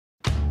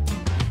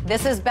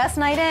This is Best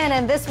Night In,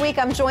 and this week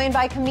I'm joined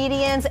by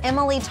comedians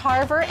Emily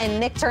Tarver and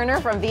Nick Turner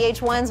from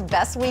VH1's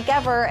Best Week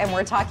Ever, and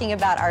we're talking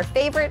about our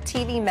favorite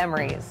TV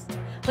memories.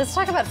 Let's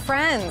talk about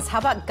Friends. How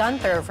about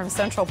Gunther from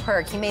Central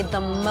Perk? He made the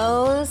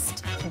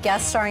most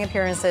guest starring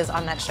appearances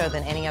on that show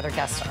than any other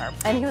guest star.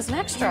 And he was an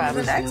extra. He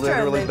was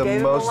literally the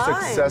most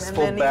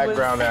successful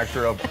background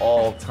actor of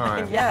all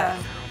time.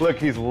 Yeah. Look,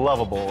 he's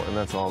lovable, and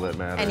that's all that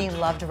matters. And he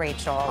loved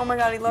Rachel. Oh my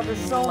God, he loved her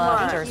so much.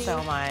 Loved her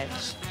so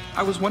much.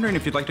 I was wondering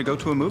if you'd like to go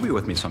to a movie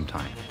with me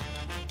sometime.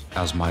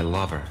 As my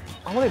lover.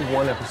 I wanted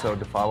one episode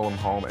to follow him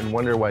home and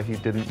wonder why he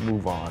didn't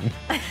move on.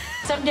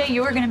 Someday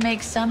you are going to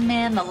make some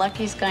man the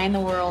luckiest guy in the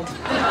world.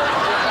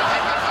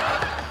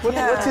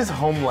 What's his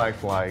home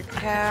life like?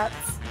 Cats.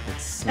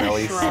 It's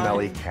smelly,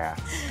 smelly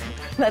cats.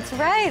 That's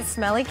right,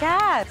 smelly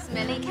cat.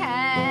 Smelly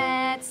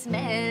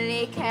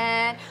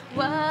cat,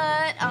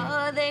 what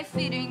are they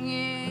feeding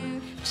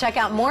you? Check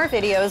out more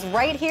videos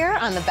right here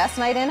on the Best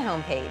Night In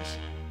homepage.